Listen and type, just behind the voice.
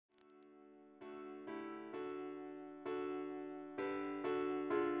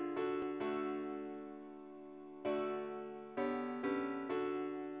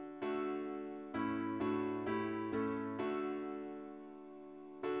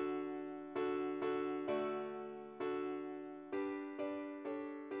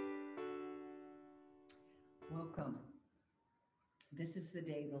Welcome. This is the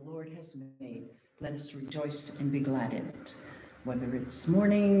day the Lord has made. Let us rejoice and be glad in it. Whether it's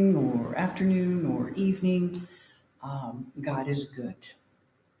morning or afternoon or evening, God is good.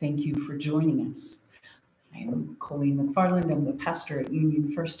 Thank you for joining us. I am Colleen McFarland. I'm the pastor at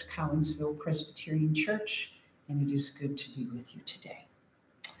Union First Cowansville Presbyterian Church, and it is good to be with you today.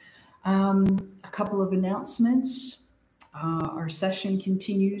 A couple of announcements. Our session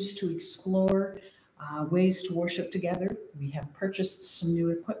continues to explore ways to worship together. We have purchased some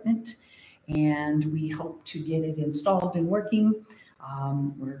new equipment and we hope to get it installed and working.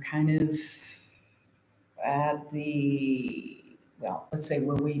 We're kind of at let's say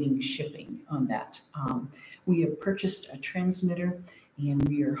we're waiting shipping on that. We have purchased a transmitter and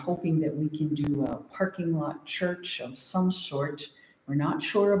we are hoping that we can do a parking lot church of some sort. We're not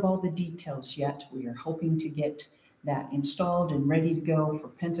sure of all the details yet. We are hoping to get that installed and ready to go for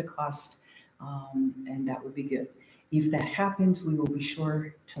Pentecost. And that would be good. If that happens, we will be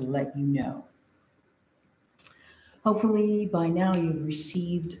sure to let you know. Hopefully by now you've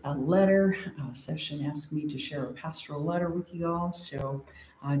received a letter. Session asked me to share a pastoral letter with you all. So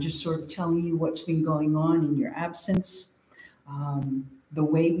just sort of telling you what's been going on in your absence. The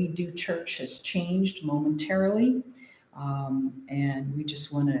way we do church has changed momentarily. And we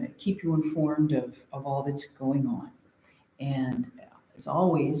just want to keep you informed of all that's going on. And as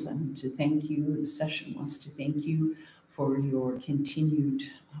always, I want to thank you. The session wants to thank you for your continued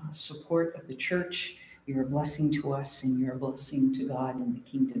support of the church. You're a blessing to us and you're a blessing to God and the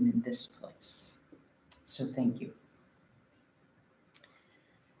kingdom in this place. So thank you.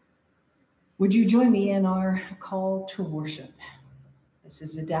 Would you join me in our call to worship? This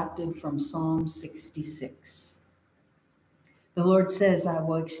is adapted from Psalm 66. The Lord says, I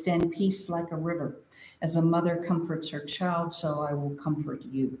will extend peace like a river. As a mother comforts her child, so I will comfort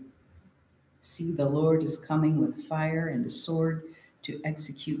you. See, the Lord is coming with fire and a sword to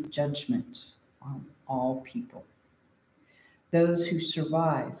execute judgment on all people. Those who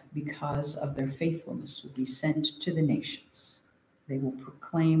survive because of their faithfulness will be sent to the nations. They will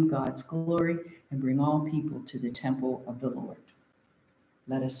proclaim God's glory and bring all people to the temple of the Lord.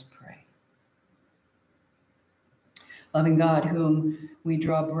 Let us pray. Loving God, whom we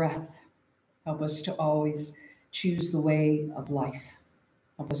draw breath, help us to always choose the way of life.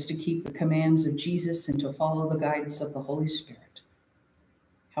 Help us to keep the commands of Jesus and to follow the guidance of the Holy Spirit.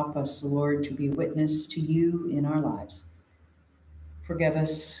 Help us, Lord, to be witness to you in our lives. Forgive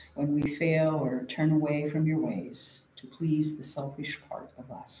us when we fail or turn away from your ways to please the selfish part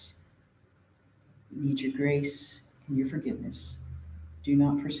of us. We need your grace and your forgiveness. Do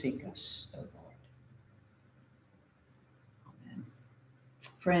not forsake us, O Lord.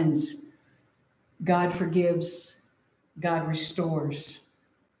 Friends, God forgives, God restores,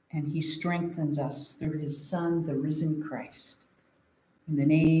 and he strengthens us through his Son, the risen Christ. In the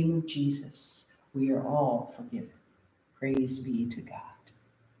name of Jesus, we are all forgiven. Praise be to God.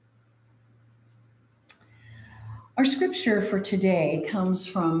 Our scripture for today comes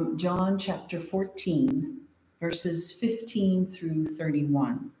from John chapter 14, verses 15 through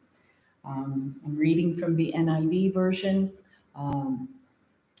 31. I'm reading from the NIV version.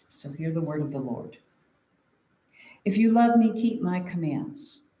 So hear the word of the Lord. If you love me, keep my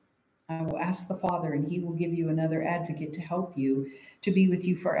commands. I will ask the Father, and he will give you another advocate to help you, to be with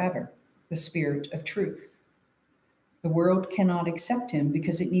you forever, the Spirit of truth. The world cannot accept him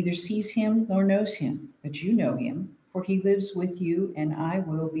because it neither sees him nor knows him, but you know him, for he lives with you, and I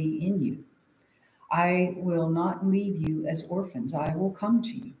will be in you. I will not leave you as orphans. I will come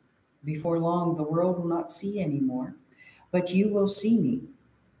to you. Before long, the world will not see anymore, but you will see me.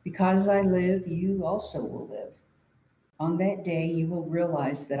 Because I live, you also will live. On that day, you will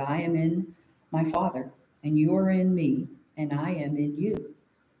realize that I am in my Father, and you are in me, and I am in you.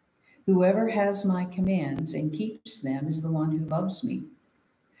 Whoever has my commands and keeps them is the one who loves me.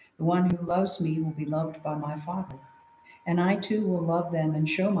 The one who loves me will be loved by my Father, and I too will love them and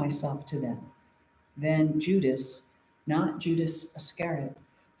show myself to them. Then Judas, not Judas Iscariot,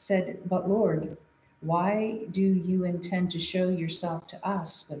 said, But Lord, why do you intend to show yourself to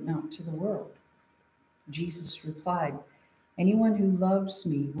us, but not to the world? Jesus replied, Anyone who loves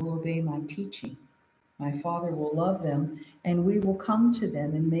me will obey my teaching. My Father will love them, and we will come to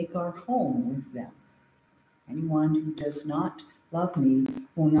them and make our home with them. Anyone who does not love me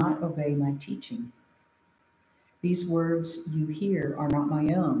will not obey my teaching. These words you hear are not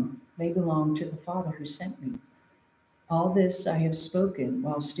my own. They belong to the Father who sent me. All this I have spoken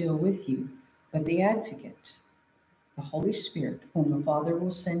while still with you, but the Advocate, the Holy Spirit, whom the Father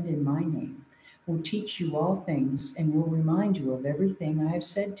will send in my name, will teach you all things and will remind you of everything I have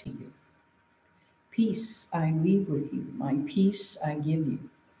said to you. Peace I leave with you, my peace I give you.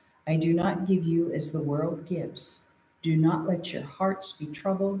 I do not give you as the world gives. Do not let your hearts be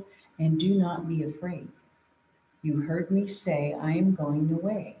troubled, and do not be afraid. You heard me say, I am going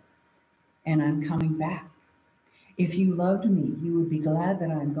away, and I'm coming back. If you loved me, you would be glad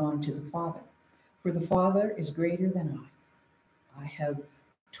that I'm gone to the Father, for the Father is greater than I. I have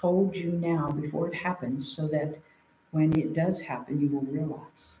told you now before it happens, so that when it does happen, you will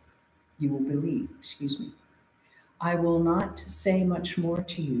realize, you will believe, I will not say much more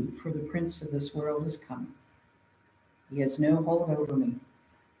to you, for the prince of this world is coming. He has no hold over me,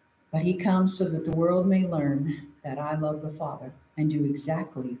 but he comes so that the world may learn that I love the Father and do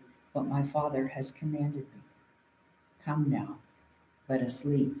exactly what my Father has commanded me. Come now, let us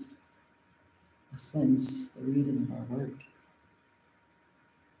leave. This ends the reading of our word.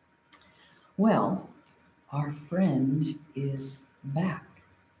 Well, our friend is back.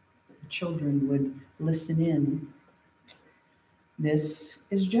 The children would listen in. This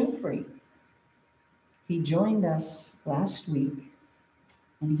is Jeffrey. He joined us last week,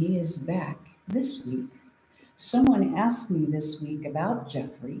 and he is back this week. Someone asked me this week about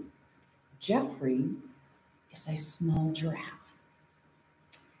Jeffrey. Jeffrey is a small giraffe,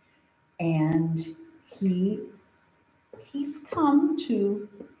 and he's come to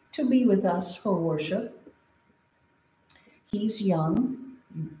be with us for worship. He's young,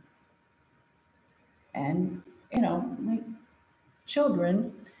 and like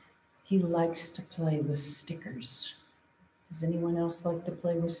children, he likes to play with stickers. Does anyone else like to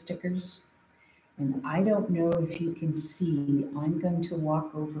play with stickers? And I don't know if you can see, I'm going to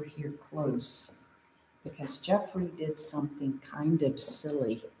walk over here close because Jeffrey did something kind of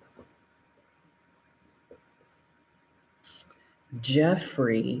silly.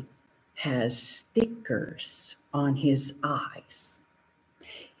 Jeffrey has stickers on his eyes.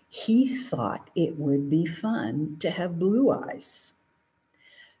 He thought it would be fun to have blue eyes.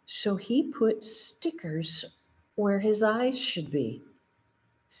 So he put stickers where his eyes should be.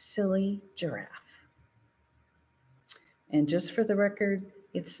 Silly giraffe. And just for the record,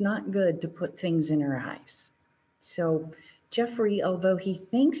 it's not good to put things in her eyes. So Jeffrey, although he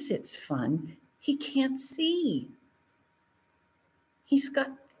thinks it's fun, he can't see. He's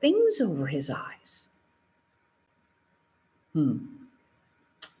got things over his eyes.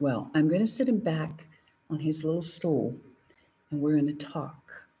 Well, I'm going to sit him back on his little stool, and we're going to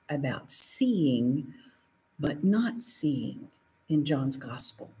talk about seeing but not seeing in John's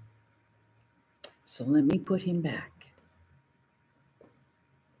gospel. So let me put him back.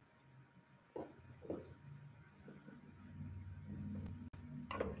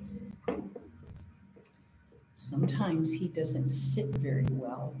 Sometimes he doesn't sit very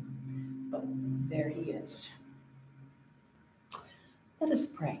well, but there he is. Let us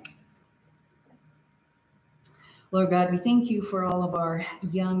pray. Lord God, we thank you for all of our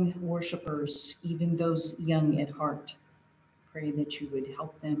young worshipers, even those young at heart. Pray that you would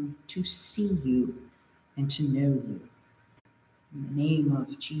help them to see you and to know you. In the name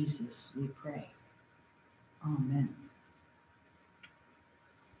of Jesus, we pray. Amen.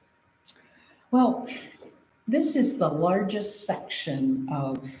 Well, this is the largest section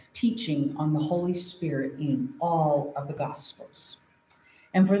of teaching on the Holy Spirit in all of the Gospels.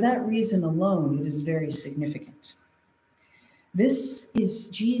 And for that reason alone, it is very significant. This is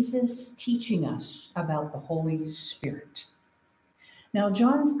Jesus teaching us about the Holy Spirit. Now,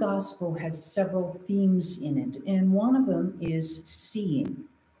 John's Gospel has several themes in it, and one of them is seeing.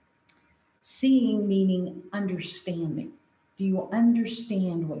 Seeing meaning understanding. Do you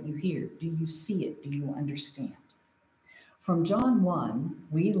understand what you hear? Do you see it? Do you understand? From John 1,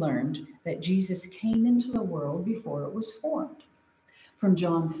 we learned that Jesus came into the world before it was formed. From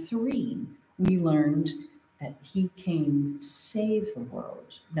John 3, we learned that he came to save the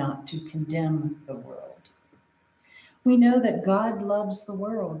world, not to condemn the world. We know that God loves the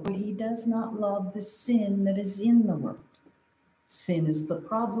world, but he does not love the sin that is in the world. Sin is the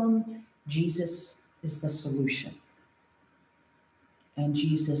problem. Jesus is the solution. And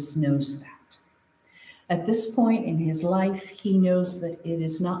Jesus knows that. At this point in his life, he knows that it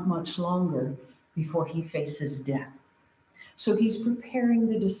is not much longer before he faces death. So he's preparing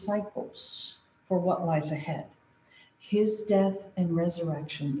the disciples for what lies ahead. His death and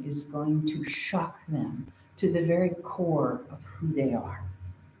resurrection is going to shock them to the very core of who they are.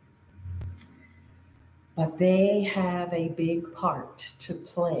 But they have a big part to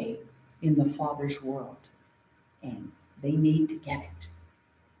play in the Father's world, and they need to get it.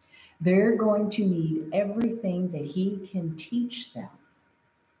 They're going to need everything that he can teach them,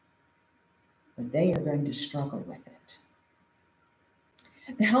 but they are going to struggle with it.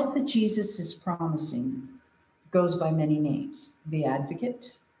 The help that Jesus is promising goes by many names: the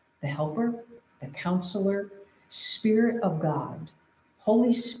advocate, the helper, the counselor, Spirit of God,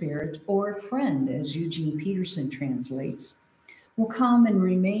 Holy Spirit, or friend, as Eugene Peterson translates, will come and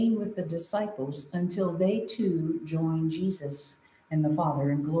remain with the disciples until they too join Jesus and the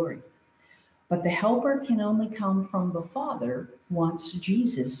Father in glory. But the helper can only come from the Father once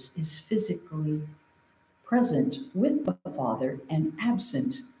Jesus is physically present with the Father and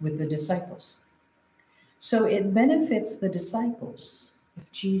absent with the disciples. So it benefits the disciples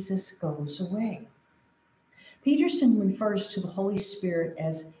if Jesus goes away. Peterson refers to the Holy Spirit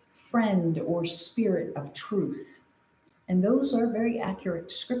as friend or spirit of truth, and those are very accurate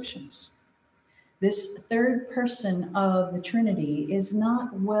descriptions. This third person of the Trinity is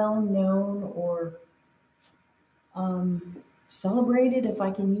not well known or celebrated, if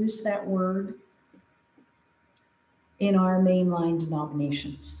I can use that word, in our mainline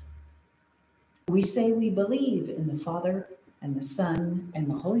denominations. We say we believe in the Father and the Son and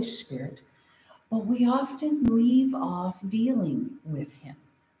the Holy Spirit, but we often leave off dealing with him.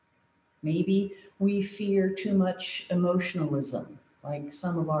 Maybe we fear too much emotionalism, like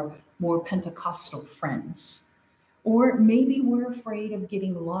some of our more Pentecostal friends. Or maybe we're afraid of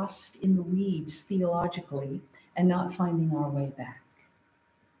getting lost in the weeds theologically and not finding our way back.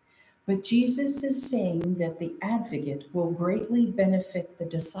 But Jesus is saying that the advocate will greatly benefit the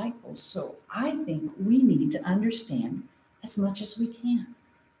disciples. So I think we need to understand as much as we can.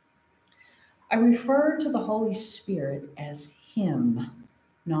 I refer to the Holy Spirit as him,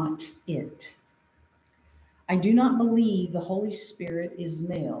 not it. I do not believe the Holy Spirit is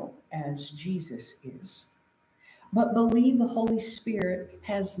male as Jesus is, but believe the Holy Spirit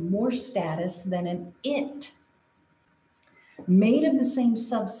has more status than an it. Made of the same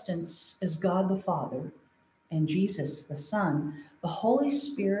substance as God the Father and Jesus the Son, the Holy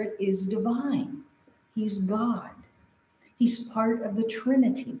Spirit is divine. He's God. He's part of the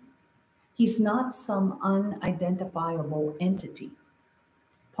Trinity. He's not some unidentifiable entity.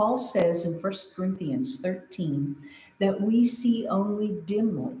 Paul says in 1 Corinthians 13 that we see only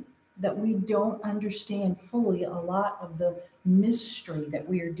dimly, that we don't understand fully a lot of the mystery that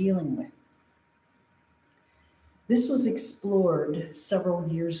we are dealing with. This was explored several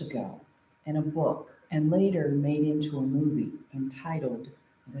years ago in a book and later made into a movie entitled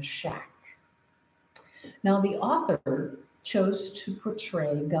The Shack. Now, the author chose to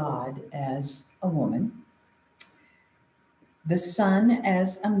portray God as a woman, the Son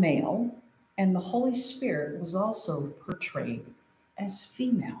as a male, and the Holy Spirit was also portrayed as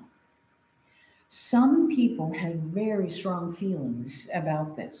female. Some people had very strong feelings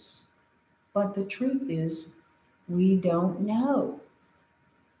about this, but the truth is, we don't know.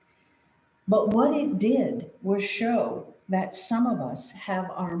 But what it did was show that some of us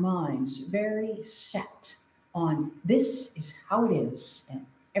have our minds very set on this is how it is, and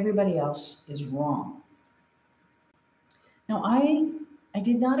everybody else is wrong. Now, I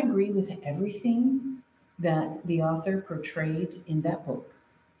did not agree with everything that the author portrayed in that book,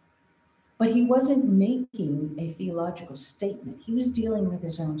 but he wasn't making a theological statement. He was dealing with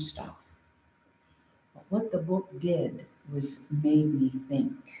his own stuff. But what the book did was made me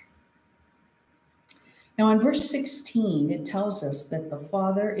think. Now, in verse 16, it tells us that the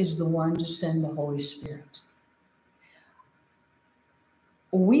Father is the one to send the Holy Spirit.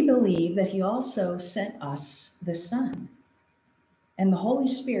 We believe that he also sent us the Son. And the Holy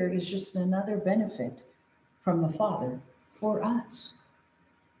Spirit is just another benefit from the Father for us.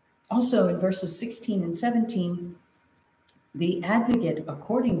 Also, in verses 16 and 17, the advocate,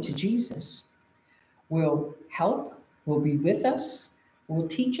 according to Jesus, will help, will be with us, will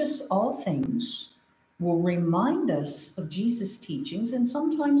teach us all things, will remind us of Jesus' teachings. And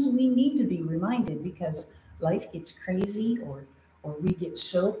sometimes we need to be reminded because life gets crazy or we get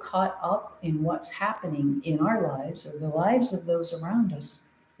so caught up in what's happening in our lives or the lives of those around us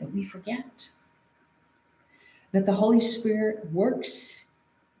that we forget that the Holy Spirit works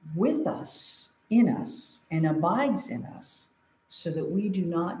with us, in us, and abides in us so that we do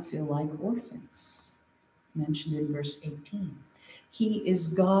not feel like orphans. Mentioned in verse 18. He is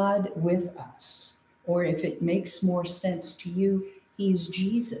God with us. Or if it makes more sense to you, he's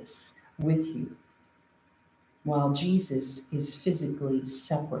Jesus with you, while Jesus is physically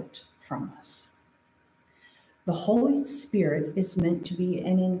separate from us. The Holy Spirit is meant to be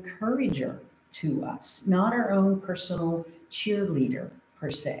an encourager to us, not our own personal cheerleader per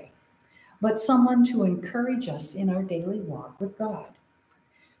se, but someone to encourage us in our daily walk with God,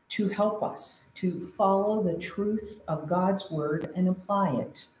 to help us to follow the truth of God's word and apply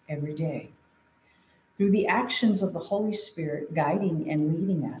it every day. Through the actions of the Holy Spirit guiding and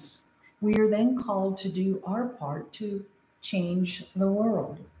leading us, we are then called to do our part to change the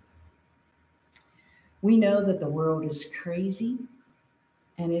world. We know that the world is crazy,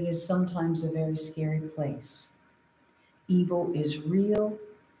 and it is sometimes a very scary place. Evil is real,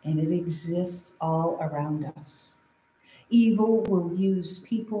 and it exists all around us. Evil will use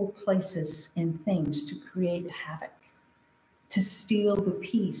people, places, and things to create havoc, to steal the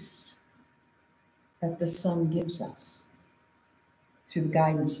peace that the Son gives us through the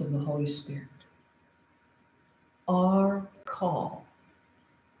guidance of the Holy Spirit. Our call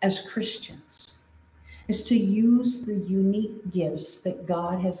as Christians is to use the unique gifts that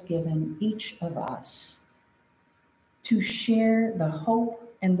God has given each of us to share the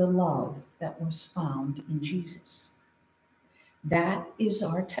hope and the love that was found in Jesus. That is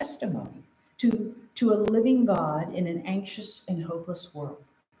our testimony to a living God in an anxious and hopeless world.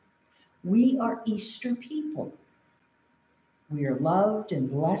 We are Easter people. We are loved and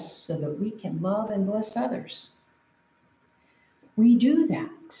blessed so that we can love and bless others. We do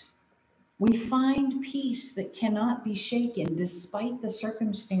that. We find peace that cannot be shaken despite the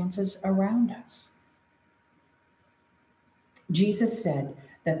circumstances around us. Jesus said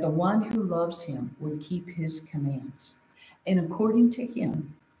that the one who loves him would keep his commands. And according to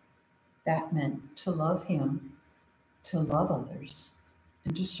him, that meant to love him, to love others,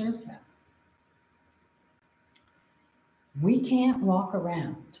 and to serve them. We can't walk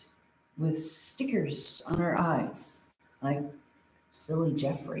around with stickers on our eyes like silly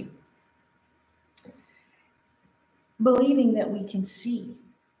Jeffrey, believing that we can see.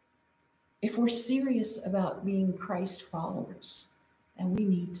 If we're serious about being Christ followers, then we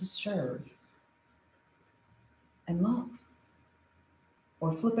need to serve and love.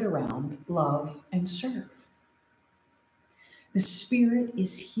 Or flip it around, love and serve. The Spirit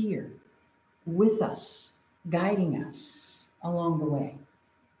is here with us, guiding us along the way.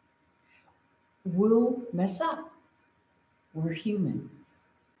 We'll mess up. We're human.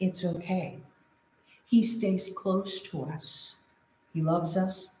 It's okay. He stays close to us. He loves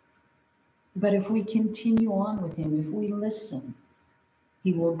us. But if we continue on with him, if we listen,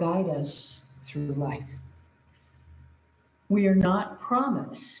 he will guide us through life. We are not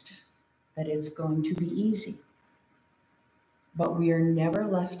promised that it's going to be easy, but we are never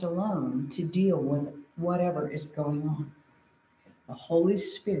left alone to deal with whatever is going on. The Holy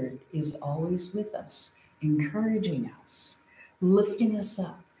Spirit is always with us, encouraging us, lifting us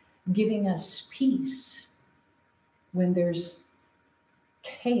up, giving us peace when there's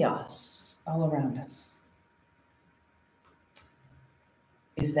chaos all around us.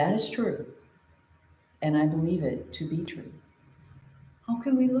 If that is true, and I believe it to be true, how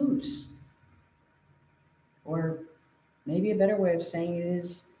can we lose? Or maybe a better way of saying it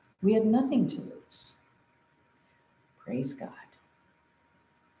is, we have nothing to lose. Praise God.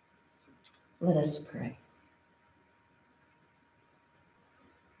 Let us pray.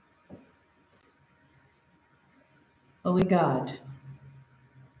 Holy God,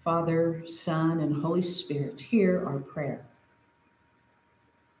 Father, Son, and Holy Spirit, hear our prayer.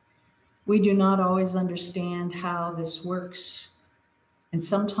 We do not always understand how this works, and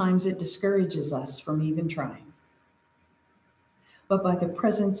sometimes it discourages us from even trying. But by the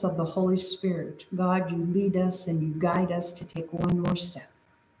presence of the Holy Spirit, God, you lead us and you guide us to take one more step,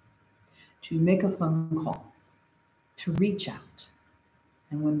 to make a phone call, to reach out.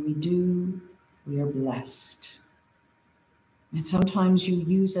 And when we do, we are blessed. And sometimes you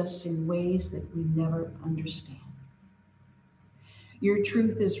use us in ways that we never understand. Your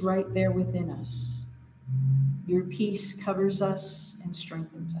truth is right there within us. Your peace covers us and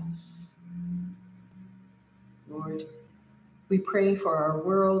strengthens us. Lord, we pray for our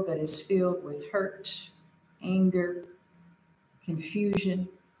world that is filled with hurt, anger, confusion,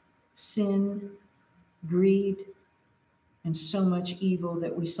 sin, greed, and so much evil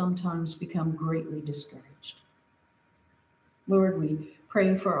that we sometimes become greatly discouraged. Lord, we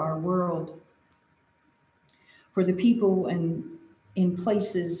pray for our world, for the people in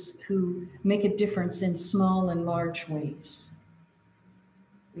places who make a difference in small and large ways.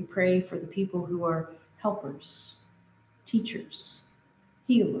 We pray for the people who are helpers, teachers,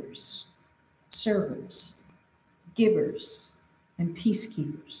 healers, servers, givers, and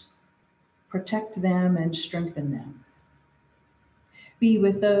peacekeepers. Protect them and strengthen them. Be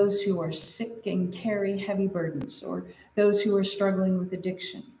with those who are sick and carry heavy burdens, or those who are struggling with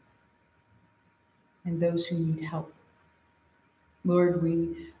addiction, and those who need help. Lord,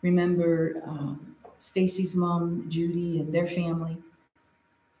 we remember Stacy's mom, Judy, and their family,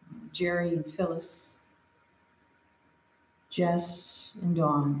 Jerry and Phyllis, Jess and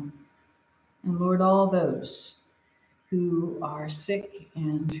Dawn, And Lord, all those who are sick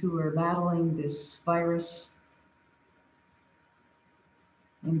and who are battling this virus,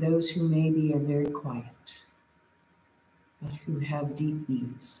 and those who maybe are very quiet, but who have deep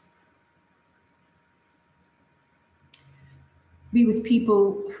needs. Be with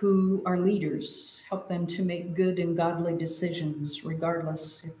people who are leaders. Help them to make good and godly decisions,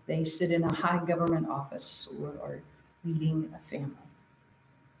 regardless if they sit in a high government office or are leading a family.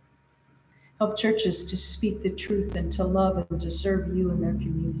 Help churches to speak the truth and to love and to serve you in their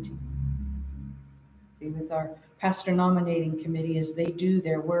community. Be with our pastor nominating committee as they do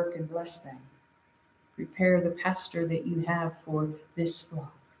their work and bless them. Prepare the pastor that you have for this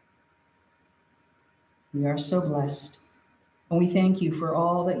flock. We are so blessed, and we thank you for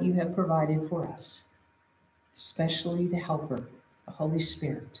all that you have provided for us, especially the Helper, the Holy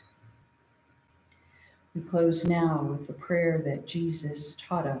Spirit. We close now with the prayer that Jesus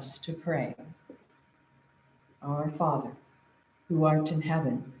taught us to pray. Our Father, who art in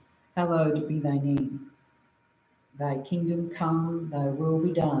heaven, hallowed be thy name. Thy kingdom come, thy will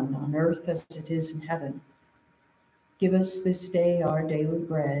be done, on earth as it is in heaven. Give us this day our daily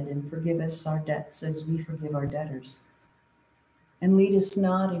bread, and forgive us our debts as we forgive our debtors. And lead us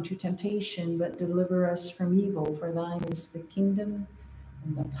not into temptation, but deliver us from evil. For thine is the kingdom,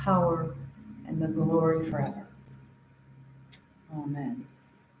 and the power, and the glory forever. Amen.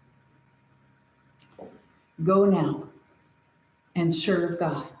 Go now and serve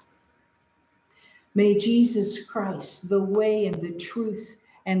God. May Jesus Christ, the way and the truth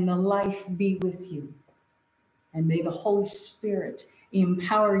and the life, be with you. And may the Holy Spirit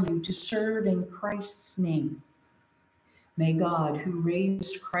empower you to serve in Christ's name. May God, who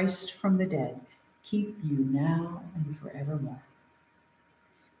raised Christ from the dead, keep you now and forevermore.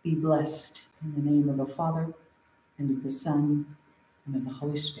 Be blessed in the name of the Father, and of the Son, and of the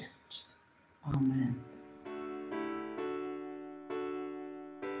Holy Spirit. Amen.